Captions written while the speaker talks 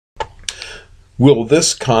Will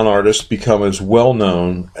this con artist become as well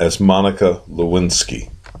known as Monica Lewinsky?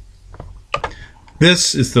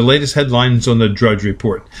 This is the latest headlines on the Drudge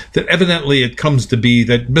Report, that evidently it comes to be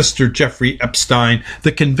that Mr. Jeffrey Epstein,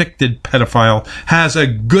 the convicted pedophile, has a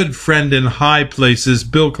good friend in high places,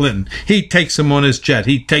 Bill Clinton. He takes him on his jet.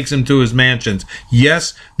 He takes him to his mansions.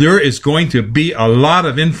 Yes, there is going to be a lot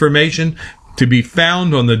of information to be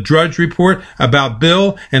found on the Drudge Report about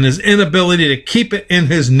Bill and his inability to keep it in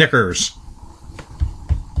his knickers.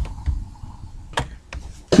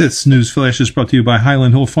 This news flash is brought to you by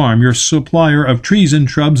Highland Hill Farm, your supplier of trees and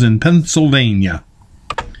shrubs in Pennsylvania.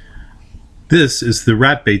 This is the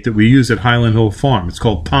rat bait that we use at Highland Hill Farm. It's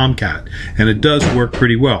called Tomcat, and it does work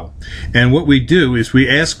pretty well. And what we do is we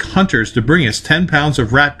ask hunters to bring us 10 pounds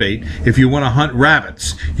of rat bait if you want to hunt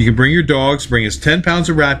rabbits. You can bring your dogs, bring us 10 pounds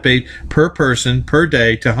of rat bait per person per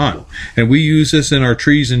day to hunt. And we use this in our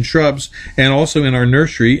trees and shrubs and also in our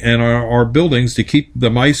nursery and our buildings to keep the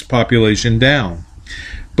mice population down.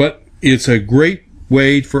 But it's a great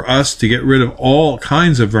way for us to get rid of all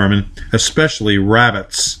kinds of vermin, especially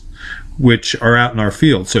rabbits, which are out in our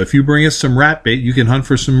field. So if you bring us some rat bait, you can hunt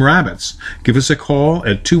for some rabbits. Give us a call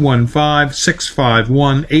at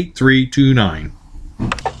 215-651-8329.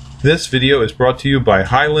 This video is brought to you by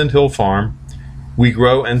Highland Hill Farm. We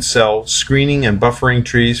grow and sell screening and buffering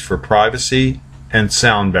trees for privacy and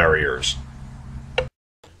sound barriers.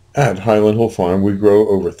 At Highland Hill Farm, we grow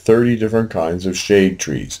over 30 different kinds of shade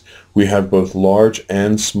trees. We have both large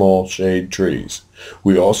and small shade trees.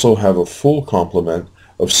 We also have a full complement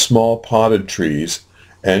of small potted trees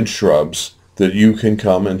and shrubs that you can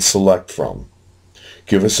come and select from.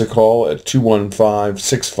 Give us a call at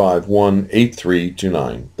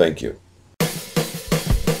 215-651-8329. Thank you.